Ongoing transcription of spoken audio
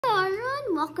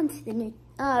welcome to the new,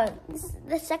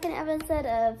 the second episode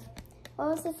of, what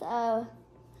was this,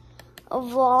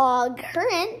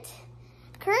 VlogCurrent.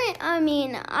 I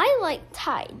mean, I like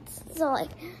tides, so like,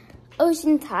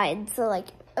 ocean tides, so like,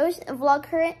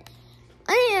 VlogCurrent.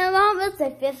 I am almost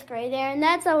a 5th grade there, and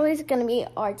that's always gonna be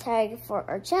our tag for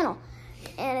our channel.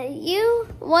 And you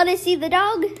want to see the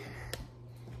dog?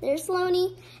 There's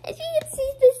Sloanie. As you can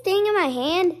see this thing in my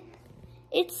hand,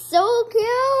 it's so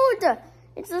cute.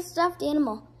 It's a stuffed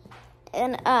animal.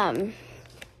 And I'll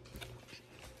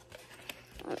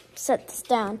set this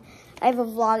down. I have a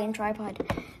vlogging tripod.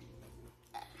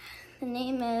 The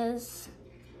name is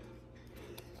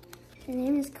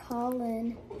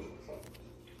Colin.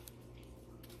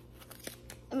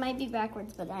 It might be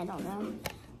backwards, but I don't know.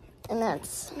 And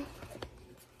that's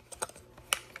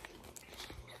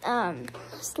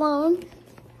Sloan.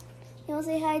 You want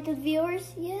to say hi to the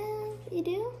viewers? Yeah, you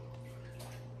do?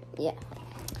 Yeah.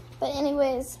 But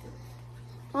anyways,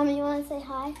 Mama, you want to say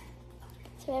hi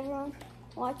to everyone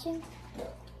watching?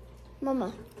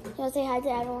 Mama, you want to say hi to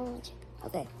everyone watching?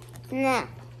 Okay. Nah,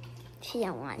 she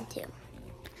don't want to.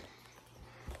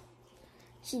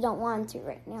 She don't want to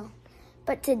right now.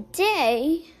 But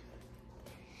today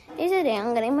is the day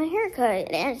I'm getting my hair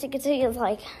cut. And as you can see, it's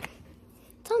like,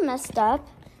 it's all messed up.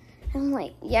 I'm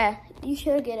like, yeah, you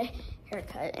should get a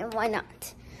haircut, and why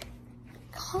not?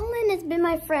 Colin has been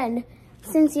my friend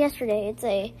since yesterday. It's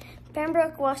a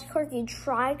Pembroke Welsh Corgi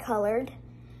tri-colored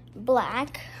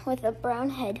black with a brown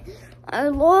head. I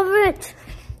love it.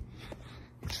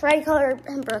 Tri-colored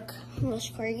Pembroke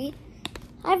Welsh Corgi.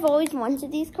 I've always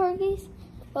wanted these corgis,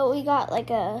 but we got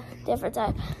like a different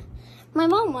type. My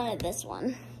mom wanted this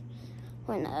one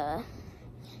when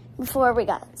before we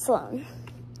got Sloan.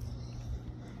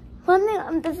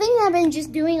 The thing I've been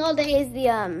just doing all day is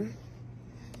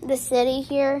the city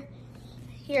here.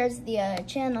 Here's the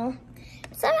channel.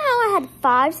 Somehow I had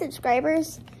 5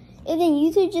 subscribers, and then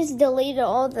YouTube just deleted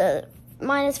all the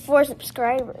 -4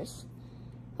 subscribers,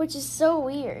 which is so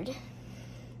weird.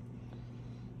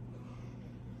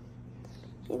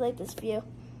 You like this view?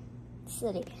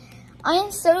 City. I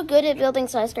am so good at building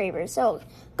skyscrapers. So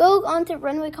go on to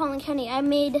Runway Collin County. I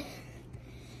made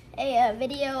a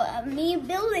video of me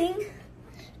building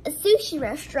a sushi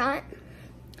restaurant,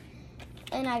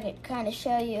 and I could kind of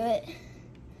show you it.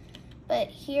 But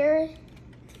here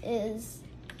is,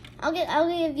 I'll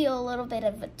give you a little bit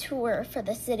of a tour for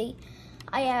the city.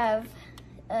 I have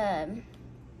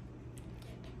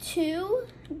 2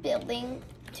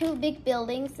 big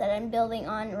buildings that I'm building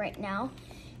on right now.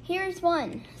 Here's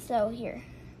one. So here,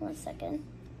 1 second.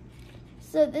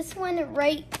 So this one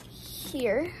right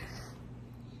here.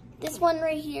 This one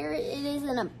right here, it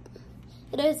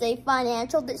is a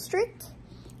financial district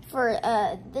for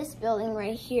this building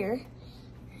right here.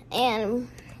 And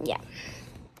yeah.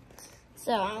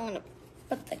 So I want to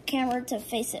put the camera to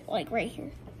face it like right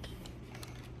here.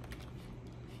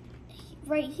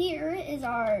 Right here is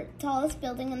our tallest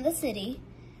building in the city.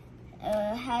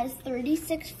 Has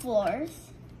 36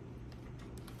 floors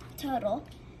total.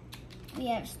 We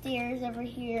have stairs over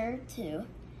here too.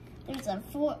 There's a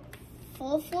full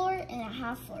floor and a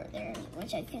half floor there,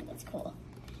 which I think is cool.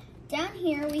 Down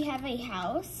here we have a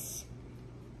house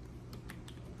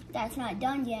that's not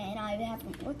done yet, and I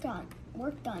haven't worked on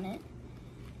it.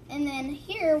 And then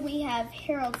here we have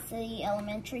Herald City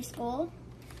Elementary School,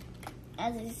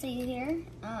 as you see here.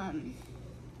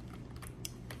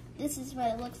 This is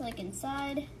what it looks like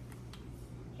inside.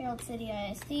 Herald City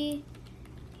ISD.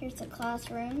 Here's the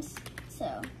classrooms.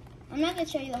 So I'm not gonna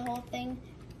show you the whole thing,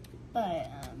 but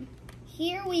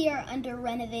here we are under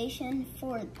renovation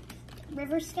for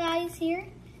river skies here,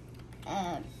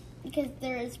 because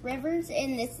there is rivers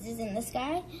and this is in the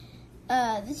sky.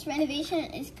 This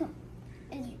renovation is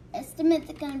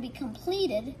estimated going to be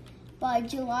completed by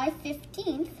July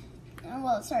 15th.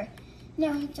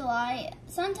 July,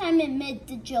 sometime in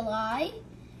mid-July.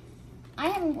 I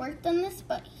haven't worked on this,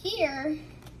 but here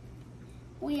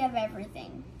we have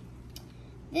everything.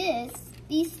 These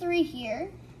 3 here,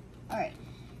 all right.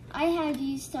 I had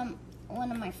used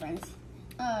one of my friends.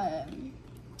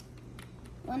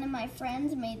 One of my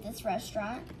friends made this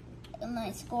restaurant, a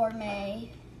nice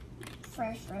gourmet,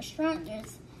 fresh restaurant.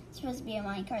 There's supposed to be a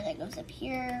minecart that goes up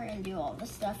here and do all the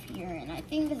stuff here, and I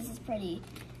think this is pretty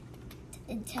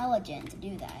intelligent to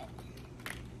do that.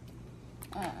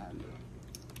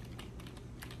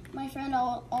 My friend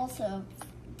also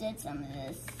did some of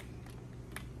this.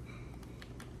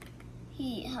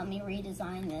 He helped me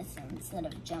redesign this instead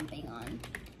of jumping on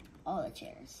all the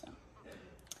chairs. So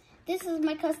this is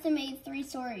my custom-made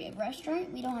 3-story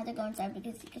restaurant. We don't have to go inside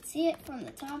because you can see it from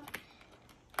the top.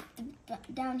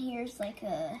 down here is like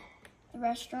a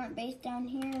restaurant base down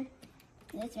here.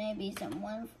 This may be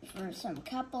one for some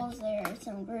couples. There are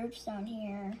some groups down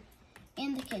here.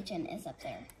 And the kitchen is up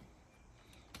there.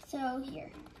 So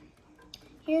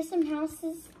here's some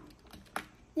houses.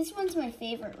 This one's my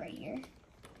favorite right here.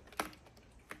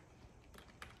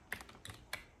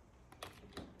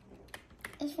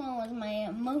 This one was my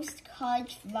most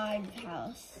college vibe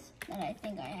house that I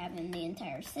think I have in the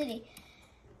entire city.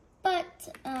 But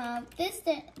this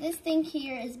thing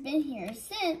here has been here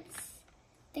since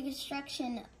the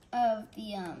construction of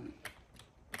the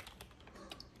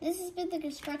this has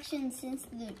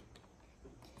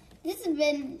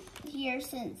been here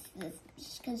since the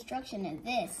construction of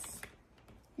this.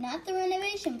 Not the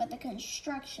renovation, but the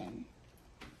construction.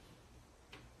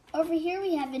 Over here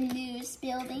we have a news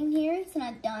building here. It's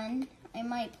not done. I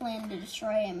might plan to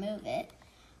destroy and move it.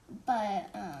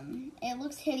 But it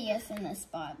looks hideous in this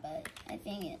spot, but I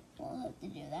think it will have to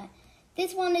do that.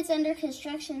 This one is under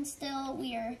construction still.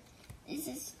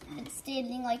 It's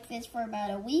standing like this for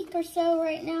about a week or so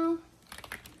right now.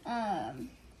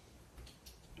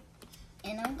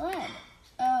 And I'm glad.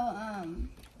 I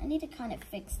need to kind of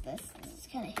fix this. This is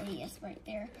kind of hideous right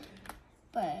there.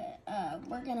 But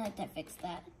we're gonna have to fix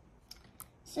that.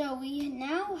 So we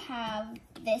now have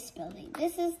this building.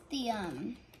 This is the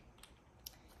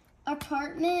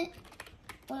apartment,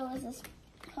 what was this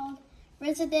called?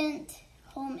 Resident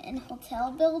Home and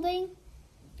Hotel Building.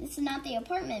 This is not the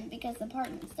apartment because the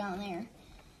apartment's down there.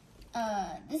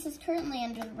 This is currently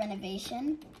under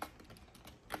renovation.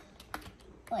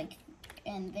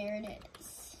 And there it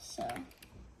is. So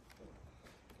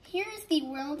here's the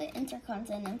World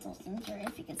Intercontinental Center.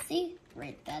 If you can see,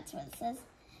 right, that's what it says.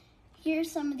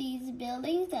 Here's some of these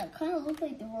buildings that kind of look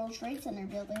like the World Trade Center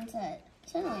buildings that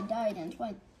suddenly died in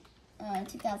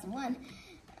 2001.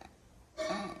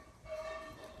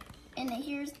 And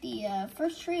here's the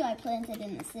first tree I planted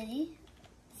in the city.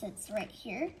 It sits right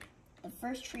here. The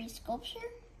first tree sculpture.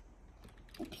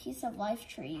 The piece of life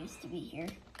tree used to be here.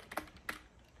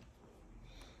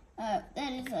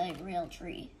 That is a real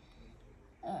tree.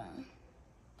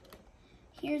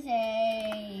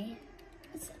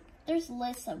 There's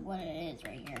lists of what it is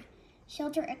right here.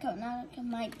 Shelter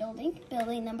Economic Building,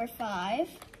 building number 5.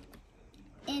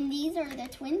 And these are the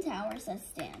twin towers that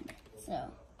stand.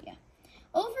 So, yeah.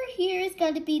 Over here is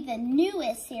going to be the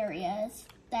newest areas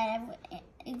that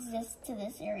exist to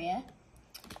this area.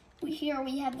 Here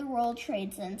we have the World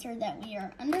Trade Center that we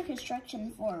are under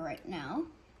construction for right now.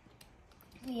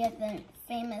 We have the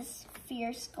famous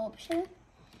Sphere sculpture.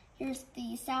 Here's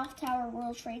the South Tower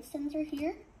World Trade Center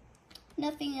here.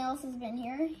 Nothing else has been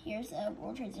here. Here's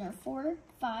World Trade Center 4,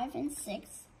 5, and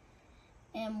 6.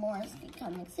 And more is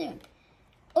coming soon.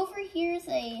 Over here is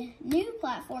a new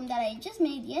platform that I just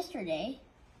made yesterday.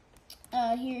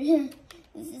 Here,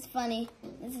 this is funny.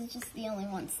 This is just the only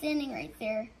one standing right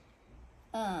there.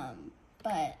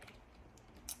 But,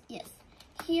 yes.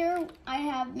 Here, I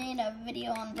have made a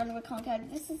video on Runaway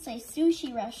Concord. This is a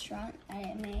sushi restaurant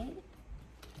I made.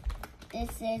 This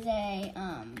is a,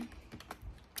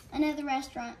 another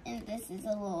restaurant, and this is a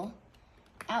little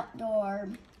outdoor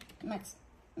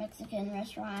Mexican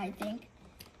restaurant, I think.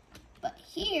 But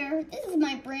here, this is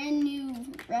my brand new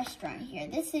restaurant here.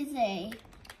 This is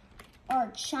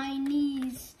our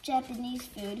Chinese, Japanese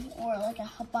food, or like a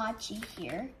hibachi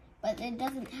here. But it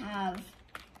doesn't have,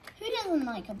 who doesn't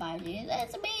like hibachi?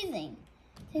 That's amazing.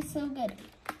 Tastes so good.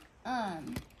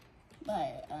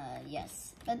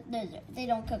 Yes, but they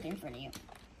don't cook in front of you.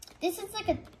 This is like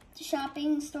a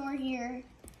shopping store here.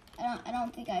 I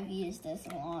don't think I've used this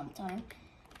in a long time.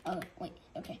 Oh, wait,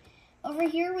 okay. Over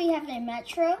here we have a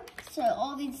metro. So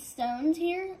all these stones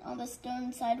here, all the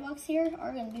stone sidewalks here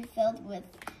are going to be filled with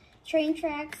train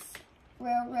tracks,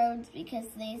 railroads, because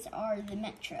these are the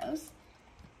metros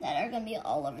that are going to be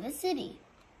all over the city.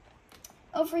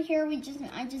 Over here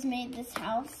I just made this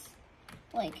house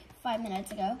like 5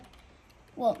 minutes ago.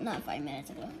 Well, not 5 minutes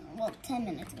ago. Well, 10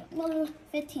 minutes ago. Well,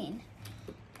 15.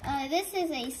 This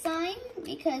is a sign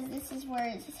because this is where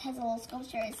it has a little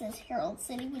sculpture. It says Herald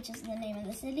City, which is the name of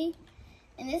the city.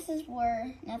 And this is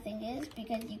where nothing is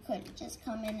because you could just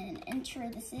come in and enter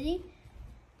the city.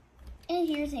 And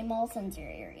here's a mall center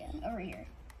area over here.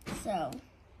 So,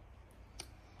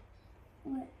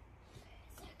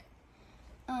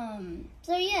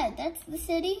 so yeah, that's the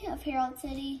city of Herald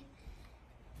City.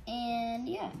 And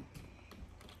yeah.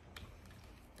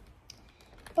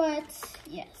 But,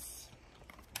 yes.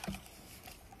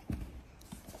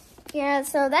 Yeah,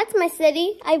 so that's my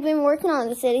city. I've been working on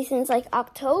the city since like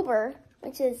October,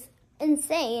 which is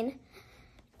insane.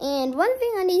 And one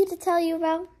thing I need to tell you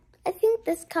about, I think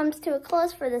this comes to a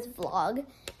close for this vlog.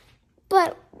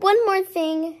 But one more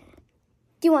thing.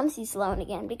 Do you want to see Sloan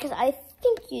again? Because I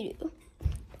think you do.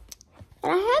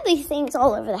 And I have these things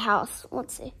all over the house.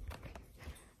 Let's see.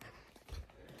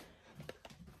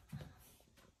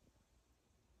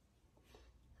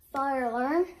 Fire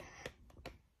alarm.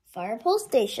 Fire pole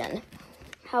station.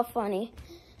 How funny.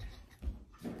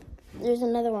 There's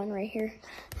another one right here.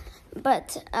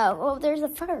 But, well, there's a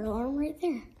fire alarm right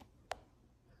there.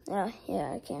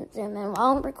 Yeah, I can't zoom in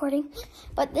while I'm recording.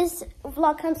 But this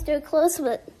vlog comes to a close,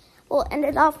 but we'll end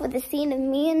it off with a scene of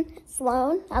me and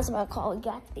Sloan. That's what I call it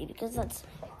Gatsby, because that's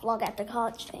vlog at the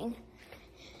college thing.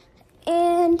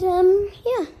 And,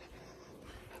 yeah.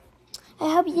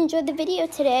 I hope you enjoyed the video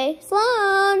today.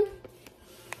 Sloan!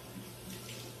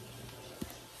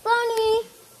 Sloanie!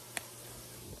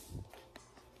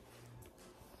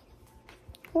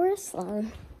 Where's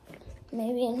Sloan?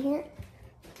 Maybe in here?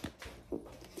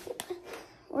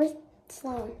 Where's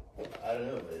Sloan? I don't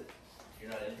know, but you're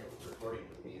not in here recording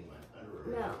with me in my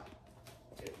underwear. No.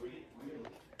 Okay,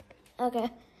 we're Okay.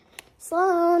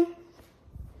 Sloan.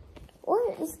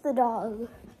 Where is the dog?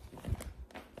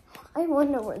 I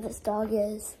wonder where this dog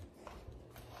is.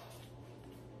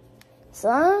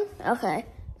 Sloan? Okay.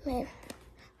 Maybe.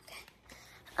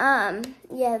 Okay.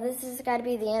 Yeah, this has got to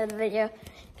be the end of the video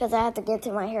because I have to get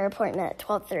to my hair appointment at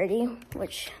 12:30,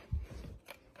 which,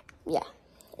 yeah,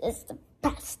 is the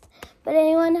best. But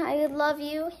anyone, I love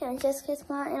you, and just kiss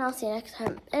my, and I'll see you next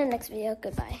time in the next video.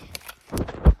 Goodbye.